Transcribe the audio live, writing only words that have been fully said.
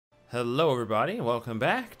Hello everybody, and welcome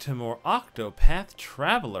back to more Octopath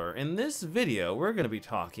Traveler. In this video, we're going to be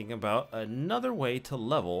talking about another way to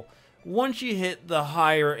level once you hit the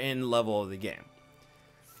higher end level of the game.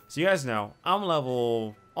 So you guys know, I'm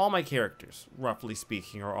level, all my characters, roughly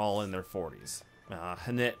speaking, are all in their 40s.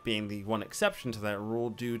 Hanette being the one exception to that rule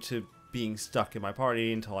due to being stuck in my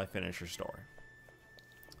party until I finish her story.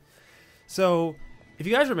 So, if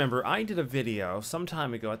you guys remember, I did a video some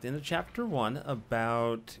time ago at the end of Chapter 1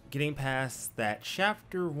 about getting past that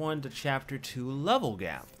Chapter 1 to Chapter 2 level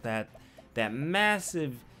gap. That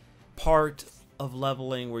massive part of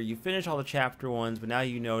leveling where you finish all the Chapter 1s, but now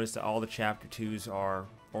you notice that all the Chapter 2s are,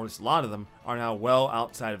 or at least a lot of them, are now well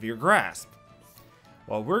outside of your grasp.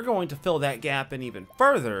 Well, we're going to fill that gap in even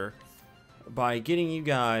further by getting you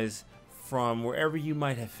guys from wherever you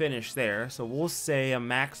might have finished there. So we'll say a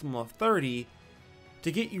maximum of 30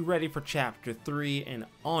 to get you ready for Chapter 3 and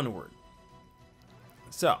onward.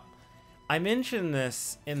 So, I mentioned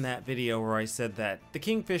this in that video where I said that the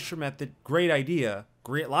Kingfisher method, great idea,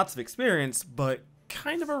 lots of experience, but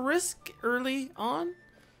kind of a risk early on.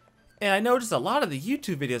 And I noticed a lot of the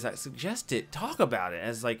YouTube videos that suggest it talk about it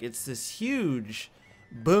as like it's this huge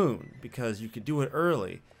boon because you could do it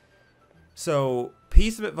early. So,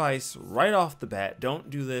 piece of advice right off the bat, don't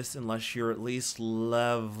do this unless you're at least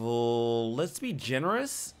level, let's be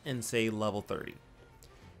generous and say level 30.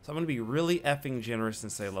 So I'm going to be really effing generous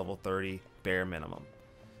and say level 30 bare minimum.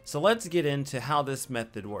 So let's get into how this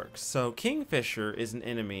method works. So Kingfisher is an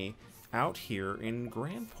enemy out here in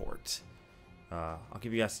Grandport. I'll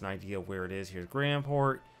give you guys an idea of where it is. Here's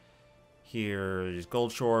Grandport. Here's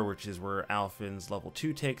Goldshore, which is where Alphen's level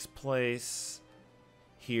 2 takes place.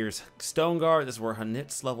 Here's Stoneguard. This is where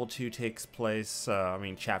Hanette's level 2 takes place.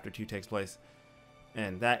 Chapter 2 takes place.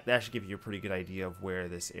 And that should give you a pretty good idea of where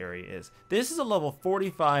this area is. This is a level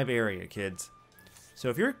 45 area, kids. So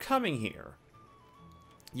if you're coming here,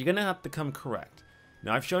 you're going to have to come correct.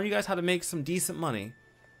 Now, I've shown you guys how to make some decent money.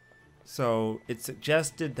 So it's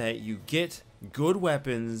suggested that you get good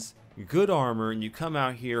weapons, good armor, and you come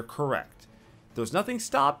out here correct. There's nothing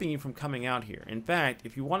stopping you from coming out here. In fact,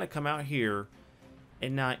 if you want to come out here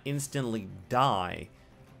and not instantly die,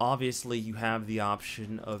 obviously you have the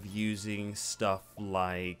option of using stuff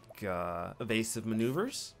like evasive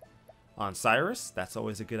maneuvers on Cyrus. That's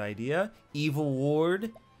always a good idea. Evil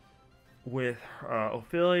Ward with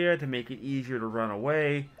Ophelia to make it easier to run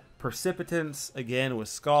away. Precipitance again with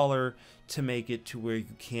Scholar to make it to where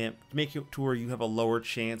you can't make it to where you have a lower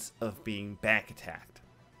chance of being back attacked.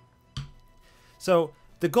 So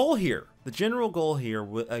the goal here, the general goal here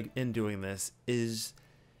in doing this is,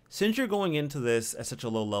 since you're going into this at such a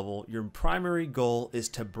low level, your primary goal is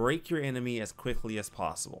to break your enemy as quickly as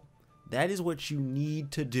possible. That is what you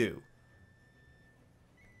need to do.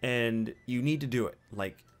 And you need to do it,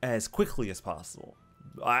 like, as quickly as possible.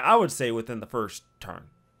 I would say within the first turn.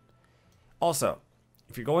 Also,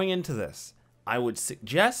 if you're going into this, I would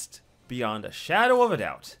suggest, beyond a shadow of a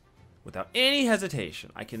doubt, without any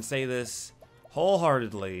hesitation, I can say this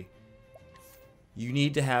wholeheartedly, you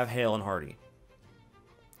need to have Hale and Hardy.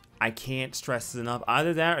 I can't stress it enough.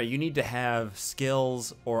 Either that or you need to have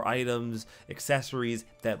skills or items, accessories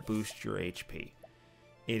that boost your HP.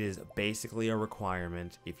 It is basically a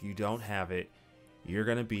requirement. If you don't have it, you're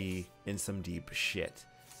going to be in some deep shit.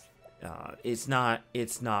 It's not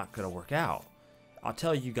going to work out. I'll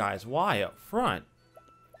tell you guys why up front.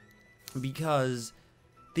 Because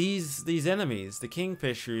these enemies, the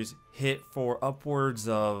Kingfishers, hit for upwards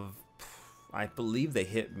of, I believe they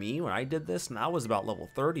hit me when I did this, and I was about level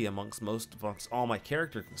 30 amongst all my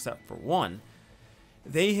characters except for one.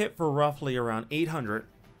 They hit for roughly around 800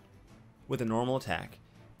 with a normal attack.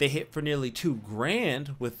 They hit for nearly 2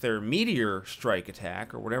 grand with their meteor strike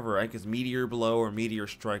attack, or whatever, I guess meteor blow or meteor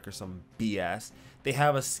strike or some BS. They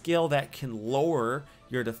have a skill that can lower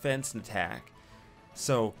your defense and attack.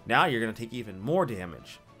 So now you're going to take even more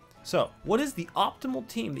damage. So what is the optimal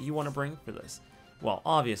team that you want to bring for this? Well,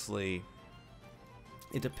 obviously,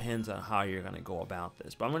 it depends on how you're going to go about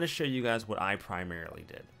this. But I'm going to show you guys what I primarily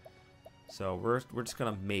did. So we're just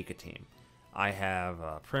going to make a team. I have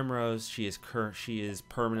Primrose. She is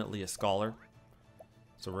permanently a Scholar.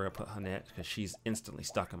 So we're going to put Hanette because she's instantly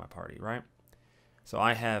stuck in my party, right? So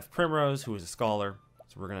I have Primrose, who is a Scholar.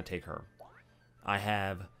 So we're going to take her. I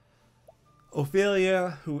have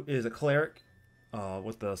Ophelia, who is a Cleric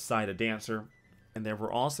with the side of Dancer. And then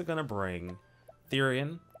we're also going to bring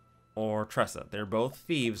Therian or Tressa. They're both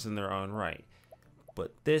thieves in their own right.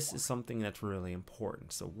 But this is something that's really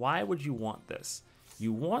important. So why would you want this?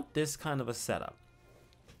 You want this kind of a setup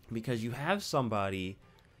because you have somebody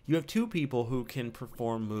you have two people who can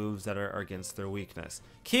perform moves that are against their weakness.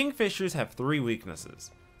 Kingfishers have 3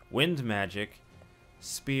 weaknesses: wind magic,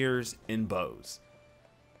 spears, and bows.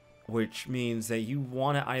 Which means that you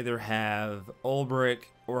want to either have Ulbrich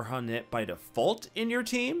or Hunnet by default in your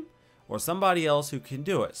team, or somebody else who can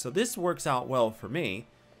do it. So this works out well for me,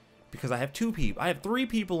 because I have 2 people. I have 3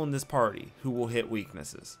 people in this party who will hit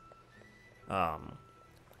weaknesses.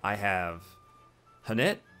 I have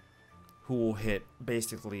Hunnet, who will hit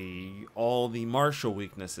basically all the martial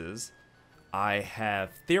weaknesses. I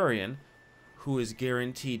have Therian, who is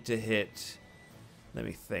guaranteed to hit... Let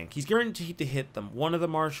me think. He's guaranteed to hit them. One of the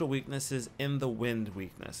martial weaknesses and the wind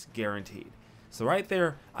weakness. Guaranteed. So right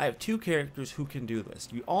there, I have 2 characters who can do this.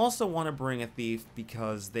 You also want to bring a thief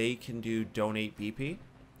because they can do donate BP.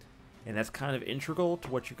 And that's kind of integral to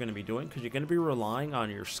what you're going to be doing, because you're going to be relying on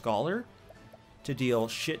your scholar to deal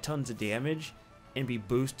shit tons of damage and be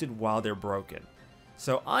boosted while they're broken.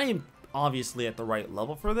 So I am obviously at the right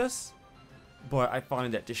level for this, but I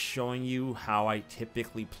find that just showing you how I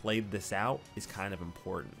typically played this out is kind of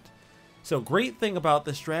important. So great thing about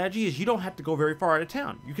this strategy is you don't have to go very far out of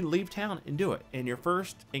town. You can leave town and do it. And your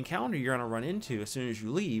first encounter you're going to run into as soon as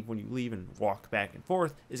you leave, when you leave and walk back and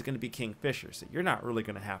forth, is going to be Kingfisher. So you're not really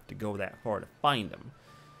going to have to go that far to find him.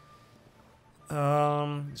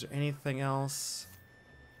 Is there anything else?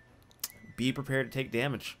 Be prepared to take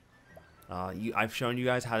damage. I've shown you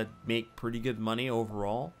guys how to make pretty good money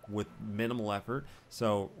overall with minimal effort.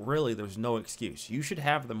 So really, there's no excuse. You should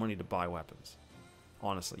have the money to buy weapons.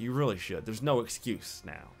 Honestly, you really should. There's no excuse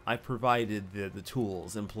now. I provided the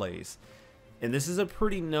tools in place. And this is a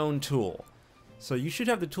pretty known tool. So you should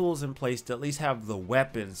have the tools in place to at least have the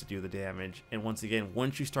weapons to do the damage. And once again,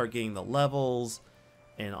 once you start getting the levels,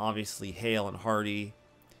 and obviously Hale and Hardy,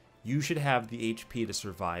 you should have the HP to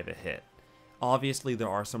survive a hit. Obviously, there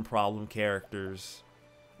are some problem characters.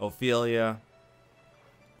 Ophelia,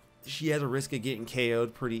 she has a risk of getting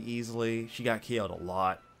KO'd pretty easily. She got KO'd a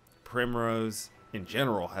lot. Primrose, in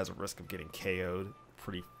general, has a risk of getting KO'd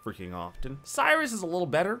pretty freaking often. Cyrus is a little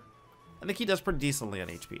better. I think he does pretty decently on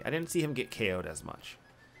HP. I didn't see him get KO'd as much.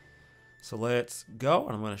 So let's go,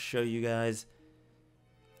 and I'm going to show you guys.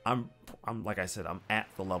 I'm like I said, I'm at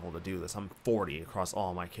the level to do this. I'm 40 across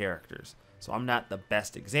all my characters. So I'm not the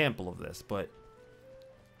best example of this, but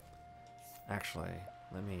actually,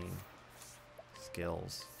 let me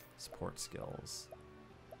skills, support skills.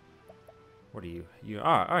 What are you?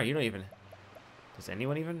 All right, you don't even. Does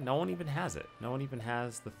anyone even? No one even has it. No one even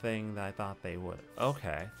has the thing that I thought they would.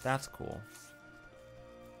 Okay, that's cool.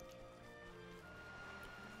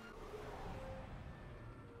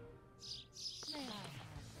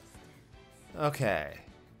 Okay,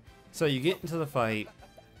 so you get into the fight.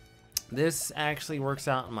 This actually works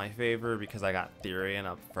out in my favor because I got Therian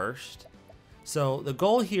up first. So the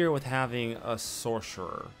goal here with having a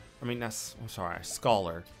sorcerer, a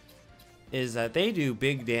scholar, is that they do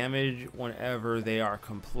big damage whenever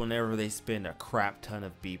they spend a crap ton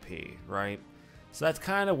of BP, right? So that's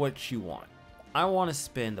kind of what you want. I want to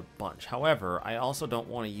spend a bunch. However, I also don't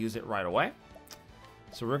want to use it right away.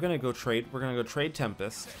 So we're gonna go trade. We're gonna go trade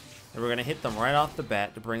Tempest, and we're gonna hit them right off the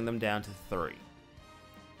bat to bring them down to 3.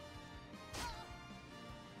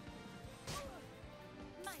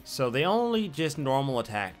 So they only just normal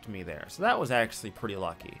attacked me there. So that was actually pretty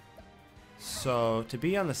lucky. So to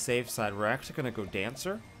be on the safe side, we're actually going to go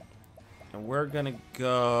Dancer. And we're going to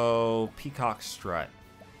go Peacock Strut.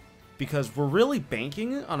 Because we're really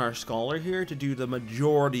banking on our Scholar here to do the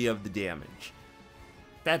majority of the damage.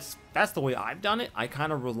 That's the way I've done it. I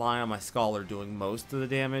kind of rely on my Scholar doing most of the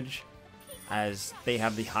damage. As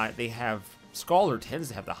Scholar tends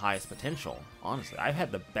to have the highest potential. Honestly, I've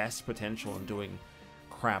had the best potential in doing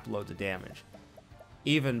crap loads of damage.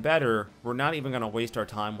 Even better, we're not even going to waste our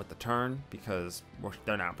time with the turn because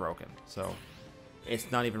they're not broken. So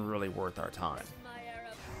it's not even really worth our time.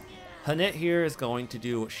 Hunnet here is going to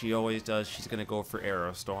do what she always does. She's going to go for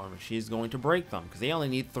Arrow Storm. She's going to break them because they only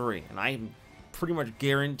need 3. And I'm pretty much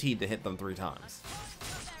guaranteed to hit them 3 times.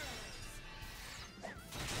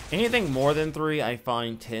 Anything more than 3 I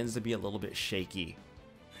find tends to be a little bit shaky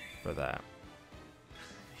for that.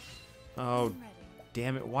 Oh,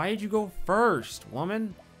 damn it. Why did you go first,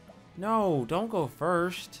 woman? No, don't go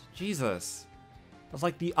first. Jesus. That's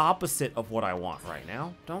like the opposite of what I want right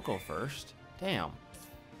now. Don't go first. Damn.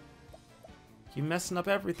 You're messing up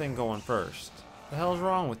everything going first. The hell's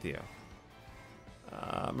wrong with you?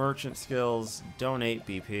 Merchant skills, donate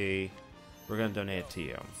BP. We're gonna donate it to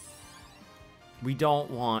you. We don't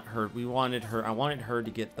want her. I wanted her to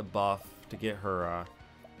get the buff to get her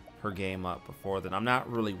her game up before then. I'm not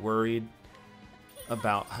really worried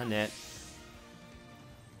about Hunnet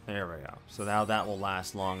There we go. So now that will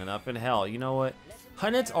last long enough. And hell, you know what?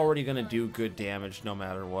 Hunnet's already going to do good damage no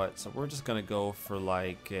matter what. So we're just going to go for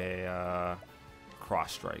like a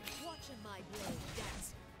cross strike.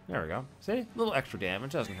 There we go. See? A little extra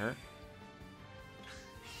damage. Doesn't hurt.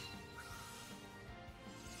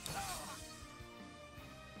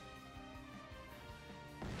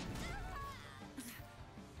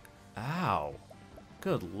 Ow.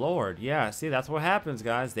 Good lord. Yeah, see, that's what happens,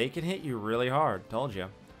 guys. They can hit you really hard. Told you.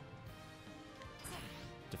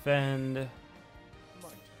 Defend.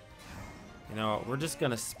 You know, we're just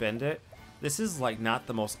gonna spend it. This is like not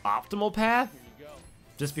the most optimal path,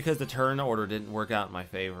 just because the turn order didn't work out in my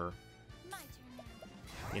favor.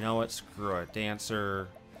 You know what? Screw it. Dancer.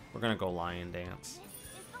 We're gonna go Lion Dance,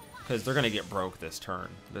 because they're gonna get broke this turn.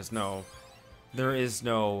 There is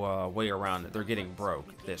no way around it. They're getting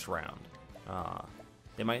broke this round.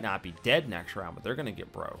 They might not be dead next round, but they're gonna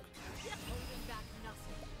get broke.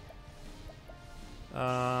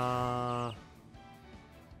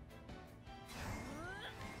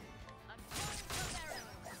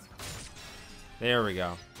 There we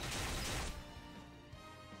go.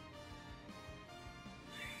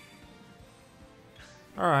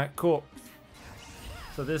 Alright, cool.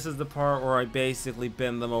 So this is the part where I basically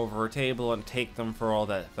bend them over a table and take them for all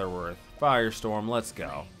that they're worth. Firestorm, let's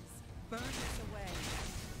go.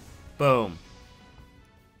 Boom.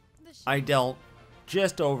 I dealt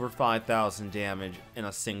just over 5,000 damage in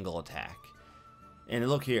a single attack. And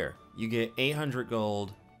look here, you get 800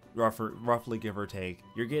 gold, roughly give or take.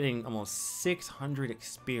 You're getting almost 600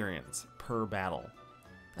 experience per battle.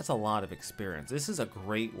 That's a lot of experience. This is a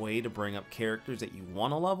great way to bring up characters that you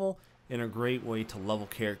want to level, and a great way to level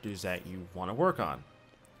characters that you want to work on.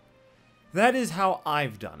 That is how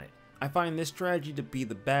I've done it. I find this strategy to be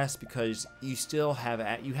the best because you still have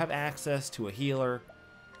access to a healer,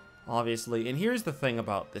 obviously. And here's the thing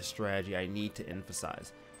about this strategy I need to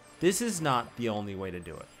emphasize. This is not the only way to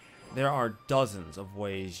do it. There are dozens of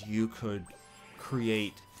ways you could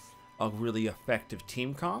create a really effective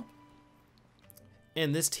team comp.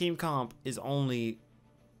 And this team comp is only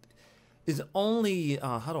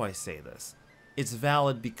how do I say this? It's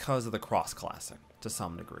valid because of the cross-classing to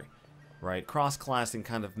some degree, right? Cross-classing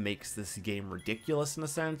kind of makes this game ridiculous in a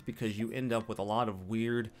sense because you end up with a lot of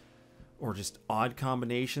weird or just odd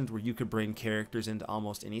combinations where you could bring characters into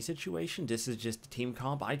almost any situation. This is just the team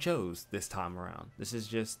comp I chose this time around. This is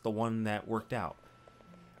just the one that worked out.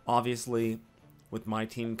 Obviously, with my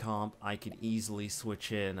team comp, I could easily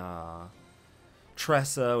switch in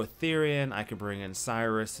Tressa with Therian. I could bring in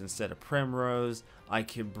Cyrus instead of Primrose. I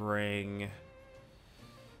could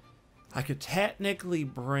technically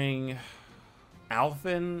bring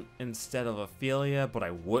Alphen instead of Ophelia, but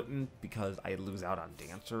I wouldn't because I lose out on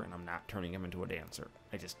Dancer, and I'm not turning him into a Dancer.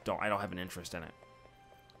 I don't have an interest in it.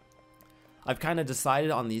 I've kind of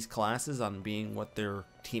decided on these classes on being what the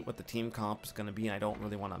team comp is going to be, and I don't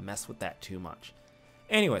really want to mess with that too much.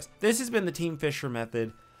 Anyways, this has been the Kingfisher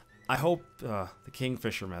method. I hope the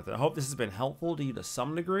Kingfisher method. I hope this has been helpful to you to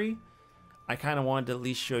some degree. I kind of wanted to at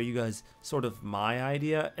least show you guys sort of my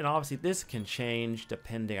idea, and obviously this can change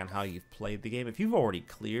depending on how you've played the game. If you've already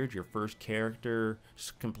cleared your first character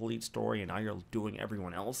complete story and now you're doing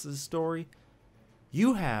everyone else's story,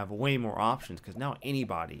 you have way more options because now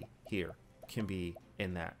anybody here can be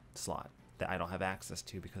in that slot that I don't have access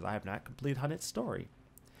to because I have not completed Hunnet's story.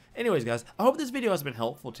 Anyways, guys, I hope this video has been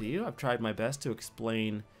helpful to you. I've tried my best to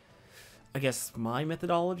explain, I guess, my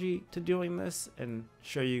methodology to doing this and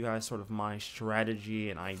show you guys sort of my strategy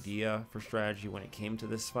and idea for strategy when it came to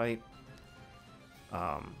this fight.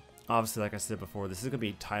 Obviously, like I said before, this is going to be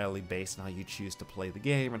entirely based on how you choose to play the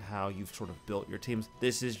game and how you've sort of built your teams.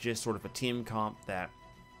 This is just sort of a team comp that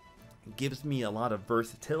gives me a lot of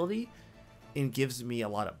versatility and gives me a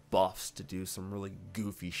lot of buffs to do some really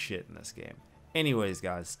goofy shit in this game. Anyways,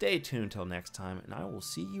 guys, stay tuned till next time, and I will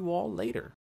see you all later.